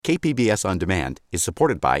KPBS On Demand is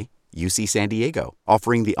supported by UC San Diego,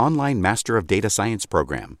 offering the online Master of Data Science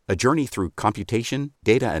program, a journey through computation,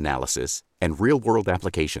 data analysis, and real-world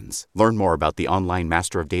applications. Learn more about the online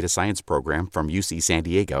Master of Data Science program from UC San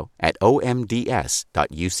Diego at omds.ucsd.edu.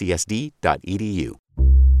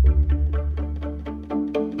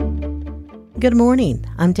 Good morning.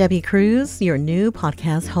 I'm Debbie Cruz, your new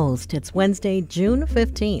podcast host. It's Wednesday, June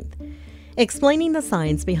 15th. Explaining the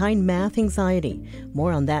science behind math anxiety.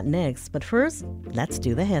 More on that next, but first, let's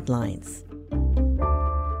do the headlines.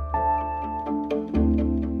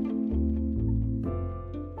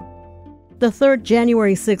 The third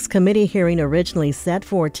January 6th committee hearing originally set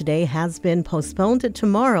for today has been postponed to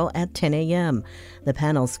tomorrow at 10 a.m. The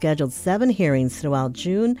panel scheduled 7 hearings throughout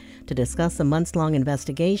June to discuss a months-long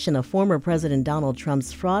investigation of former President Donald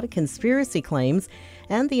Trump's fraud conspiracy claims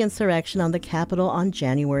and the insurrection on the Capitol on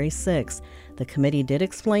January 6th. The committee did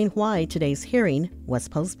explain why today's hearing was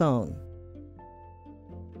postponed.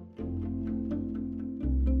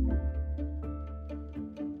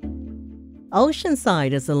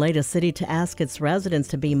 Oceanside is the latest city to ask its residents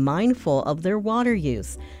to be mindful of their water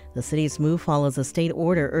use. The city's move follows a state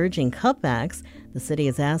order urging cutbacks. The city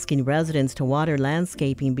is asking residents to water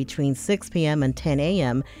landscaping between 6 p.m. and 10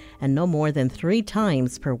 a.m. and no more than 3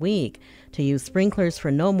 times per week, to use sprinklers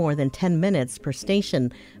for no more than 10 minutes per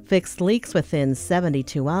station, fix leaks within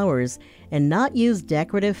 72 hours, and not use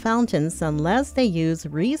decorative fountains unless they use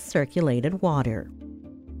recirculated water.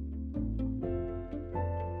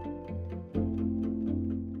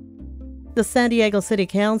 The San Diego City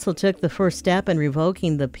Council took the first step in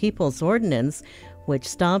revoking the People's Ordinance, which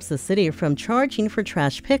stops the city from charging for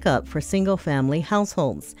trash pickup for single-family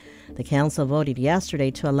households. The council voted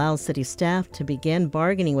yesterday to allow city staff to begin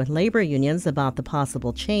bargaining with labor unions about the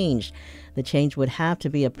possible change. The change would have to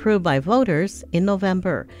be approved by voters in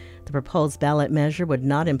November. The proposed ballot measure would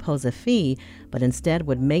not impose a fee, but instead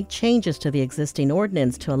would make changes to the existing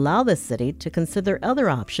ordinance to allow the city to consider other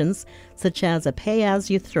options, such as a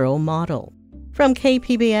pay-as-you-throw model. From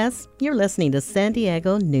KPBS, you're listening to San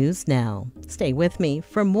Diego News Now. Stay with me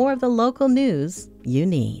for more of the local news you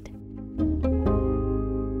need.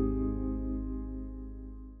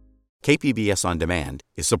 KPBS On Demand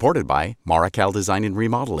is supported by Marrokal Design and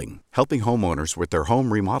Remodeling, helping homeowners with their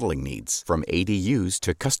home remodeling needs. From ADUs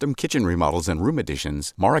to custom kitchen remodels and room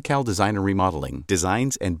additions, Marrokal Design and Remodeling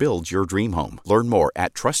designs and builds your dream home. Learn more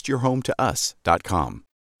at trustyourhometous.com.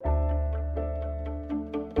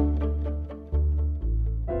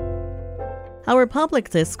 Our public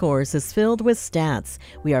discourse is filled with stats.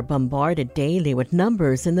 We are bombarded daily with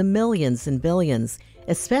numbers in the millions and billions,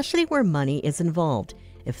 especially where money is involved.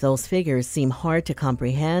 If those figures seem hard to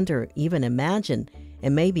comprehend or even imagine,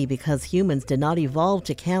 it may be because humans did not evolve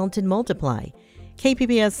to count and multiply.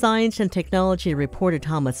 KPBS science and technology reporter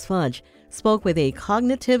Thomas Fudge spoke with a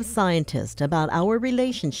cognitive scientist about our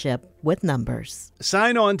relationship with numbers.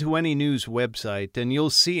 Sign on to any news website and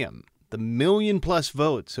you'll see them. The million-plus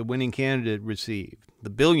votes a winning candidate received.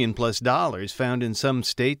 The billion-plus dollars found in some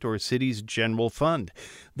state or city's general fund.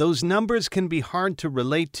 Those numbers can be hard to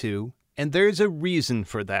relate to, and there's a reason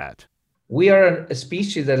for that. We are a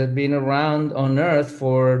species that has been around on Earth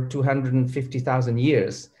for 250,000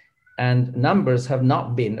 years, and numbers have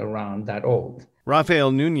not been around that old.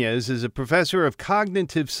 Rafael Nunez is a professor of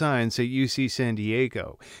cognitive science at UC San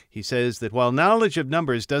Diego. He says that while knowledge of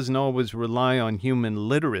numbers doesn't always rely on human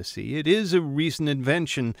literacy, it is a recent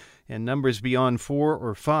invention, and numbers beyond 4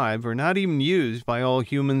 or 5 are not even used by all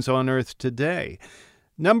humans on Earth today.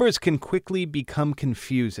 Numbers can quickly become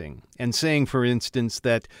confusing, and saying, for instance,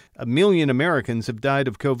 that 1 million Americans have died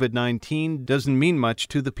of COVID-19 doesn't mean much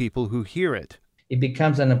to the people who hear it. It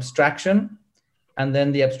becomes an abstraction, and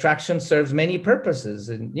then the abstraction serves many purposes,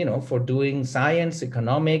 and, for doing science,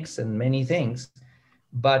 economics, and many things.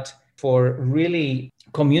 But for really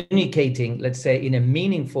communicating, let's say, in a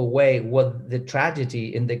meaningful way, what the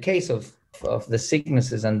tragedy in the case of the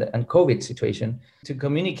sicknesses and COVID situation, to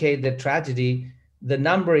communicate the tragedy, the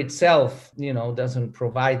number itself, doesn't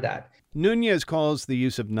provide that. Nunez calls the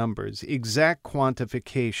use of numbers exact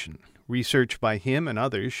quantification. Research by him and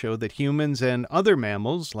others show that humans and other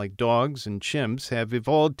mammals, like dogs and chimps, have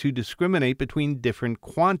evolved to discriminate between different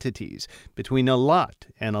quantities, between a lot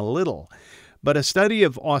and a little. But a study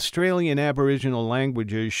of Australian Aboriginal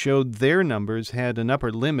languages showed their numbers had an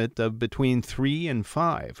upper limit of between 3 and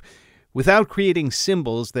 5. Without creating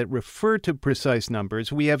symbols that refer to precise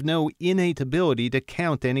numbers, we have no innate ability to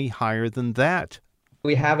count any higher than that.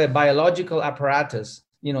 We have a biological apparatus,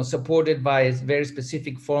 supported by very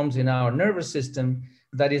specific forms in our nervous system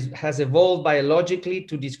that has evolved biologically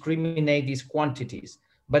to discriminate these quantities.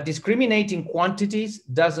 But discriminating quantities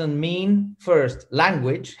doesn't mean, first,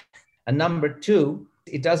 language, and number two,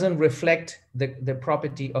 it doesn't reflect the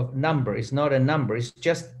property of number. It's not a number. It's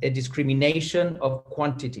just a discrimination of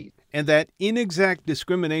quantities. And that inexact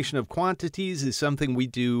discrimination of quantities is something we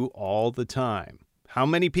do all the time. How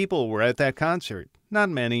many people were at that concert? Not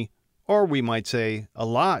many. Or we might say a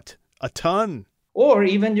lot, a ton. Or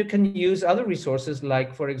even you can use other resources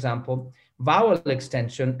like, for example, vowel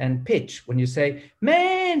extension and pitch. When you say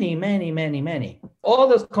many, many, many, many, all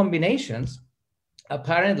those combinations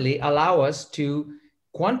apparently allow us to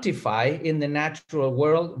quantify in the natural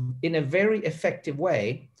world in a very effective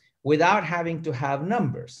way without having to have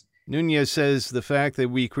numbers. Nunez says the fact that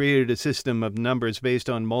we created a system of numbers based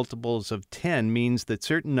on multiples of 10 means that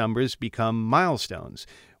certain numbers become milestones.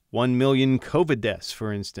 1 million COVID deaths,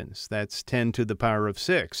 for instance. That's 10 to the power of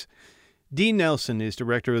 6. Dee Nelson is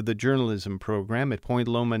director of the journalism program at Point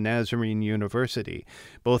Loma Nazarene University.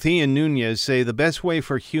 Both he and Nunez say the best way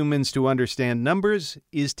for humans to understand numbers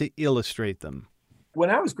is to illustrate them. When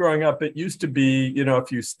I was growing up, it used to be,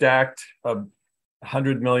 if you stacked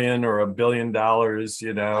 $100 million or $1 billion,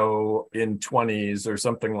 in 20s or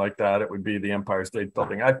something like that, it would be the Empire State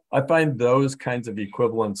Building. I find those kinds of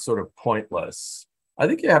equivalents sort of pointless. I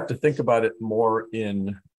think you have to think about it more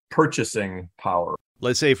in purchasing power.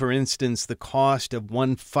 Let's say, for instance, the cost of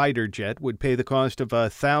one fighter jet would pay the cost of a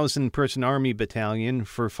 1,000-person Army battalion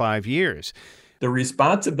for 5 years. The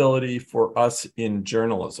responsibility for us in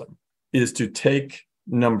journalism is to take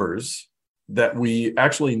numbers that we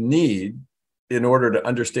actually need in order to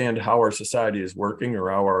understand how our society is working or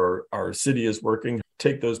how our city is working,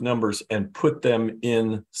 take those numbers and put them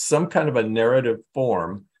in some kind of a narrative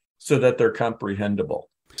form so that they're comprehensible.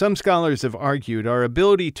 Some scholars have argued our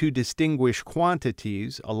ability to distinguish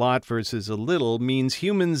quantities, a lot versus a little, means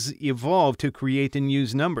humans evolved to create and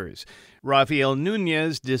use numbers. Rafael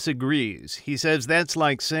Nunez disagrees. He says that's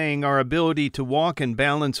like saying our ability to walk and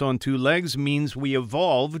balance on two legs means we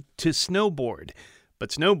evolved to snowboard.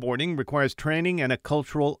 But snowboarding requires training and a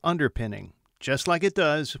cultural underpinning, just like it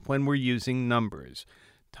does when we're using numbers.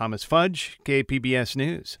 Thomas Fudge, KPBS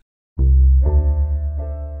News.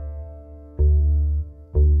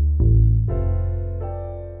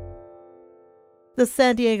 The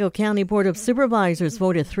San Diego County Board of Supervisors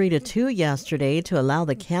voted 3-2 yesterday to allow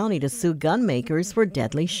the county to sue gun makers for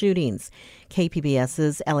deadly shootings.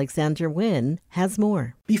 KPBS's Alexander Nguyen has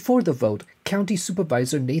more. Before the vote, County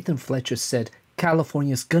Supervisor Nathan Fletcher said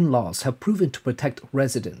California's gun laws have proven to protect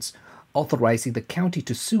residents. Authorizing the county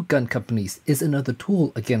to sue gun companies is another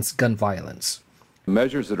tool against gun violence.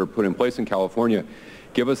 Measures that are put in place in California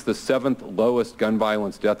give us the 7th lowest gun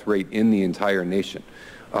violence death rate in the entire nation.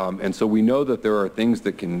 And so we know that there are things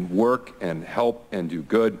that can work and help and do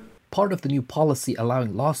good. Part of the new policy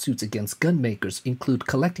allowing lawsuits against gun makers include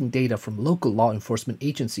collecting data from local law enforcement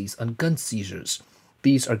agencies on gun seizures.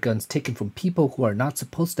 These are guns taken from people who are not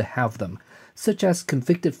supposed to have them, such as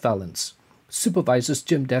convicted felons. Supervisors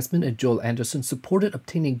Jim Desmond and Joel Anderson supported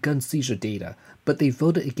obtaining gun seizure data, but they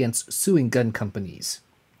voted against suing gun companies.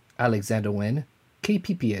 Alexander Nguyen,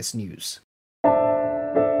 KPBS News.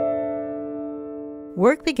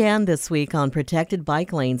 Work began this week on protected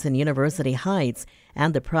bike lanes in University Heights,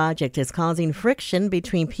 and the project is causing friction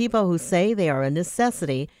between people who say they are a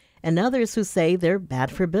necessity and others who say they're bad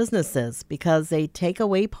for businesses because they take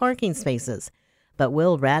away parking spaces. But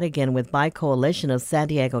Will Radigan with Bike Coalition of San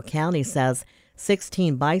Diego County says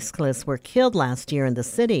 16 bicyclists were killed last year in the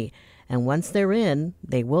city, and once they're in,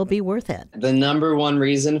 they will be worth it. The number one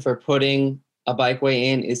reason for putting a bikeway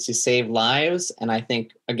in is to save lives. And I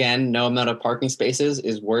think, again, no amount of parking spaces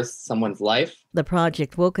is worth someone's life. The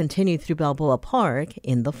project will continue through Balboa Park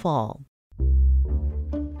in the fall.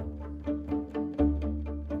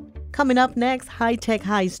 Coming up next, High-Tech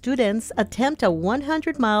High students attempt a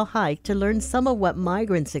 100-mile hike to learn some of what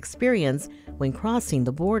migrants experience when crossing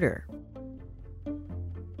the border.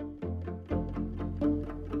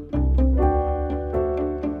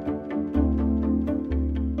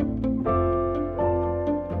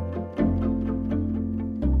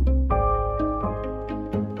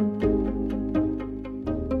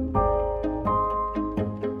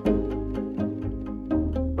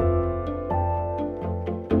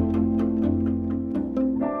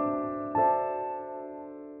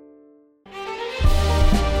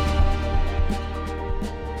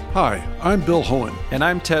 Hi, I'm Bill Hohen. And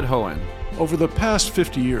I'm Ted Hohen. Over the past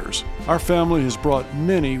 50 years, our family has brought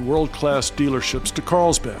many world-class dealerships to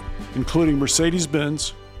Carlsbad, including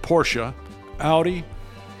Mercedes-Benz, Porsche, Audi,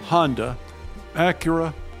 Honda,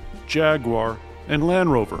 Acura, Jaguar, and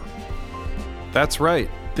Land Rover. That's right.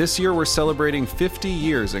 This year we're celebrating 50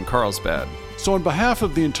 years in Carlsbad. So on behalf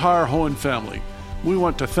of the entire Hoehn family, we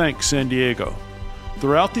want to thank San Diego.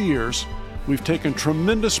 Throughout the years, we've taken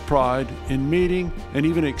tremendous pride in meeting and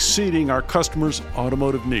even exceeding our customers'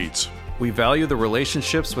 automotive needs. We value the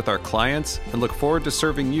relationships with our clients and look forward to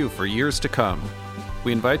serving you for years to come.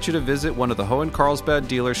 We invite you to visit one of the Hoehn Carlsbad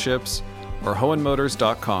dealerships or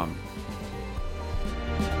hoehnmotors.com.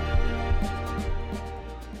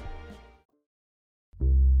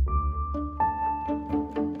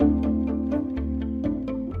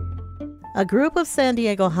 A group of San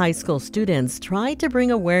Diego high school students tried to bring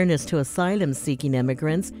awareness to asylum-seeking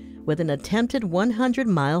immigrants with an attempted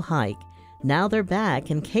 100-mile hike. Now they're back,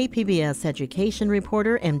 and KPBS education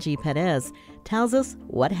reporter MG Perez tells us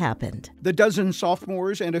what happened. The dozen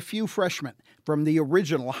sophomores and a few freshmen from the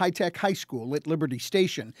original high-tech high school at Liberty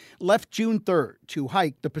Station left June 3rd to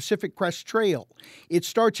hike the Pacific Crest Trail. It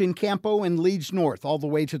starts in Campo and leads north all the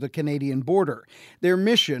way to the Canadian border. Their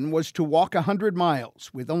mission was to walk 100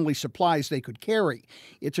 miles with only supplies they could carry.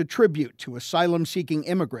 It's a tribute to asylum-seeking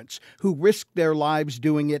immigrants who risk their lives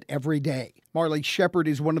doing it every day. Marley Shepard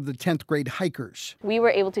is one of the 10th grade hikers. We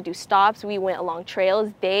were able to do stops. We went along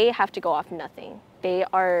trails. They have to go off nothing. They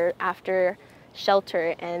are after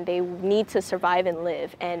shelter and they need to survive and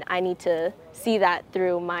live. And I need to see that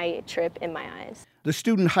through my trip in my eyes. The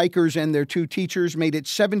student hikers and their two teachers made it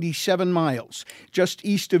 77 miles just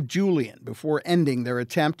east of Julian before ending their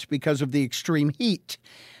attempt because of the extreme heat.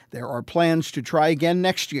 There are plans to try again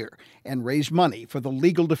next year and raise money for the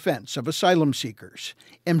legal defense of asylum seekers.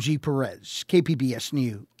 MG Perez, KPBS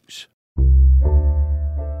News.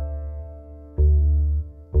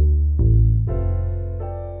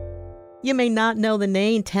 You may not know the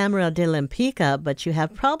name Tamara de Lempicka, but you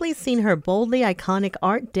have probably seen her boldly iconic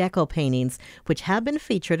Art Deco paintings, which have been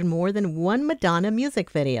featured in more than one Madonna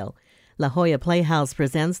music video. La Jolla Playhouse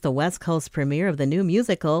presents the West Coast premiere of the new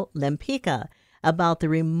musical, Lempicka, about the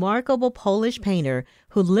remarkable Polish painter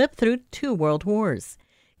who lived through 2 world wars.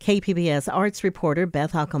 KPBS arts reporter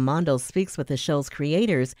Beth Accomando speaks with the show's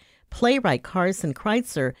creators, playwright Carson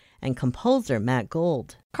Kreitzer and composer Matt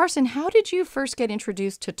Gold. Carson, how did you first get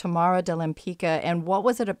introduced to Tamara de Lempicka, and what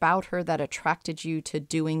was it about her that attracted you to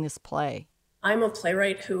doing this play? I'm a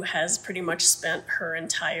playwright who has pretty much spent her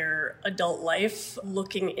entire adult life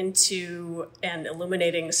looking into and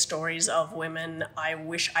illuminating stories of women I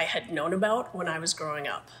wish I had known about when I was growing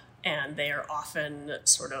up. And they are often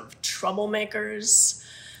sort of troublemakers,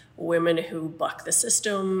 women who buck the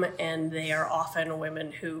system, and they are often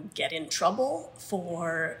women who get in trouble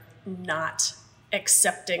for not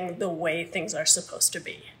accepting the way things are supposed to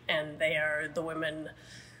be. And they are the women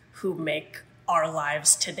who make our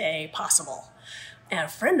lives today possible. And a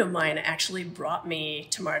friend of mine actually brought me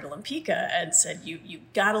Tamara de Lempicka and said, you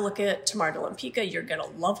got to look at Tamara de Lempicka. You're going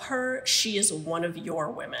to love her. She is one of your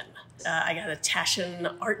women. I got a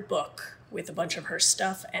Taschen art book with a bunch of her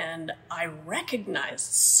stuff, and I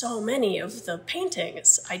recognized so many of the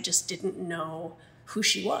paintings. I just didn't know who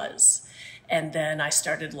she was. And then I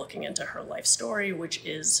started looking into her life story, which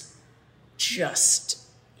is just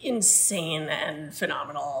insane and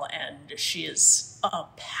phenomenal. And she is a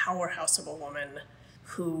powerhouse of a woman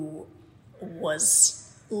who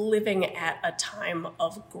was living at a time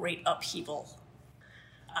of great upheaval.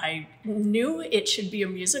 I knew it should be a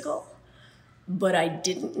musical, but I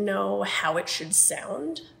didn't know how it should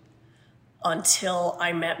sound until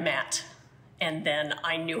I met Matt. And then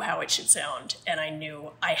I knew how it should sound, and I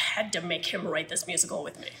knew I had to make him write this musical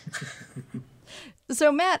with me.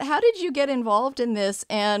 So, Matt, how did you get involved in this,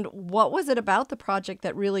 and what was it about the project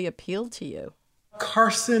that really appealed to you?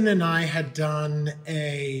 Carson and I had done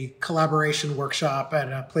a collaboration workshop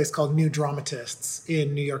at a place called New Dramatists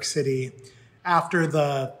in New York City. After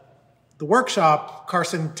the workshop,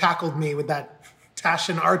 Carson tackled me with that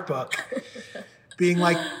Taschen art book, being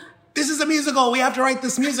like, "This is a musical, we have to write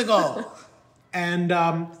this musical." And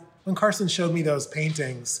when Carson showed me those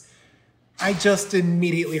paintings, I just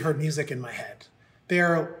immediately heard music in my head.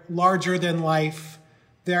 They're larger than life.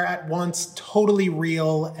 They're at once totally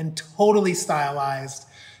real and totally stylized.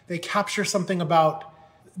 They capture something about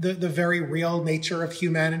the very real nature of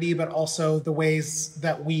humanity, but also the ways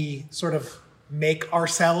that we sort of make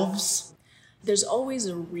ourselves. There's always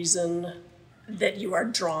a reason that you are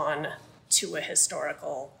drawn to a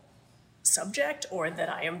historical subject, or that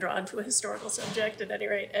I am drawn to a historical subject at any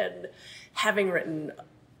rate. And having written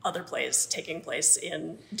other plays taking place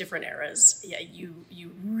in different eras,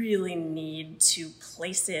 you really need to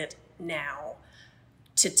place it now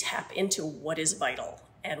to tap into what is vital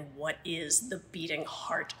and what is the beating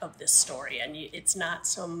heart of this story. And it's not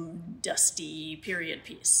some dusty period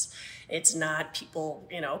piece. It's not people,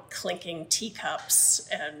 clinking teacups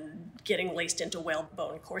and getting laced into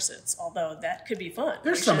whalebone corsets, although that could be fun.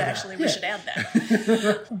 We should add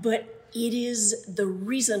that. But it is the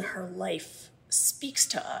reason her life speaks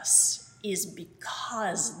to us is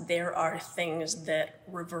because there are things that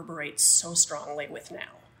reverberate so strongly with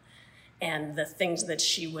now. And the things that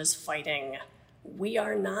she was fighting, we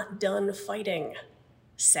are not done fighting,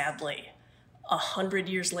 sadly, 100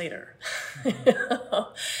 years later.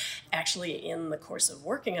 Actually, in the course of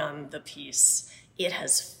working on the piece, it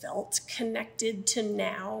has felt connected to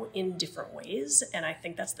now in different ways. And I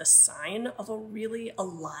think that's the sign of a really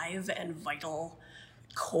alive and vital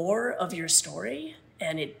core of your story.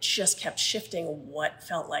 And it just kept shifting what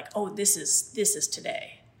felt like, oh, this is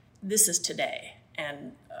today. This is today.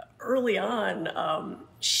 And early on,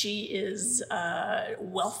 she is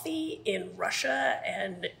wealthy in Russia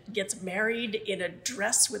and gets married in a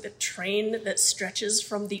dress with a train that stretches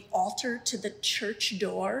from the altar to the church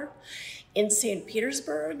door in St.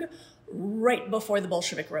 Petersburg right before the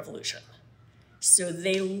Bolshevik Revolution. So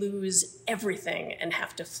they lose everything and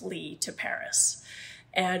have to flee to Paris.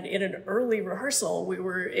 And in an early rehearsal,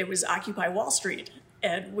 it was Occupy Wall Street.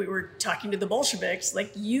 And we were talking to the Bolsheviks,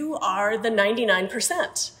 like, you are the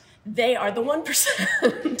 99%. They are the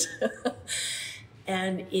 1%.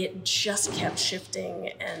 And it just kept shifting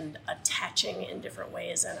and attaching in different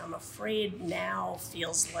ways. And I'm afraid now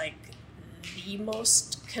feels like the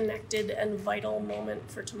most connected and vital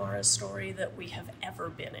moment for Tamara's story that we have ever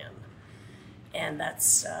been in. And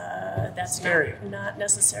that's not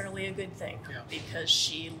necessarily a good thing, because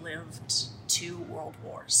she lived 2 world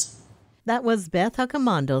wars. That was Beth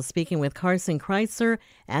Accomando speaking with Carson Kreitzer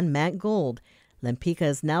and Matt Gold. Lempicka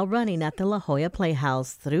is now running at the La Jolla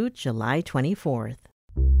Playhouse through July 24th.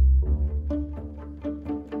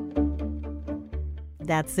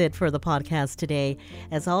 That's it for the podcast today.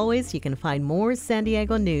 As always, you can find more San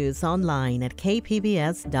Diego news online at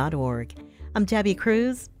kpbs.org. I'm Debbie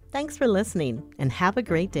Cruz. Thanks for listening, and have a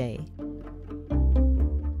great day.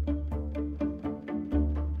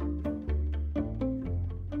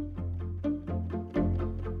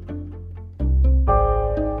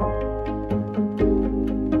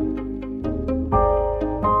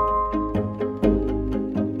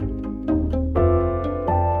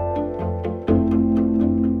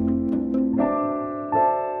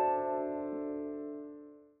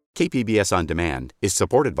 KPBS On Demand is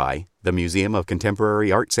supported by the Museum of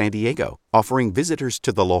Contemporary Art San Diego, offering visitors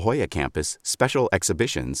to the La Jolla campus special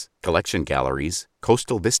exhibitions, collection galleries,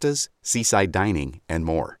 coastal vistas, seaside dining, and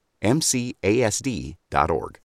more. MCASD.org.